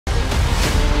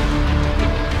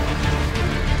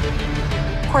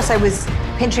course, I was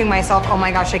pinching myself, oh my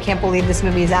gosh, I can't believe this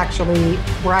movie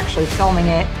we're actually filming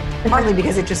it. Partly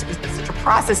because it just was such a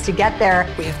process to get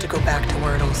there. We have to go back to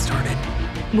where it all started.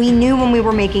 We knew when we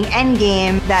were making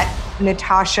Endgame that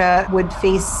Natasha would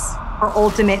face her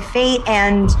ultimate fate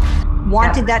and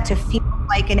wanted that to feel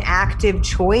like an active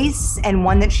choice and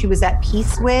one that she was at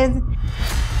peace with.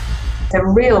 It's a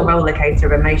real roller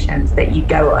coaster of emotions that you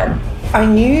go on. I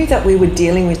knew that we were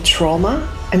dealing with trauma,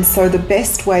 and so the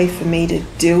best way for me to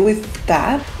deal with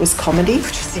that was comedy. Put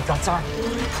your seatbelts on.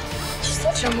 She's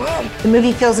such a mom. The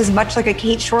movie feels as much like a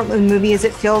Cate Shortland movie as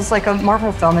it feels like a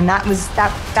Marvel film, and that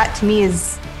to me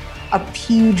is a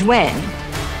huge win.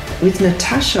 With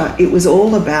Natasha, it was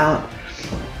all about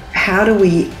how do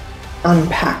we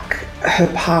unpack her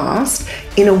past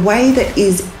in a way that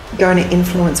is going to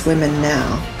influence women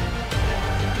now.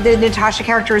 The Natasha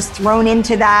character is thrown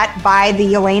into that by the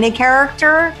Yelena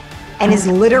character and is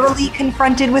literally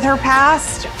confronted with her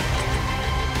past.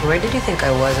 Where did you think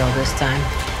I was all this time?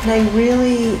 They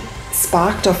really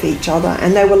sparked off each other,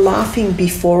 and they were laughing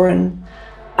before and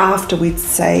after we'd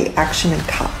say action and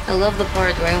cut. I love the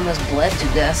part where I almost bled to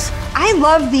death. I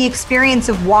love the experience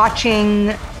of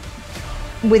watching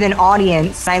with an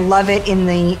audience. I love it in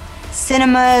the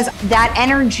cinemas. That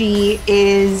energy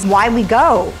is why we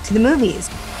go to the movies.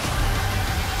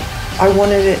 I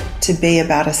wanted it to be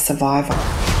about a survivor.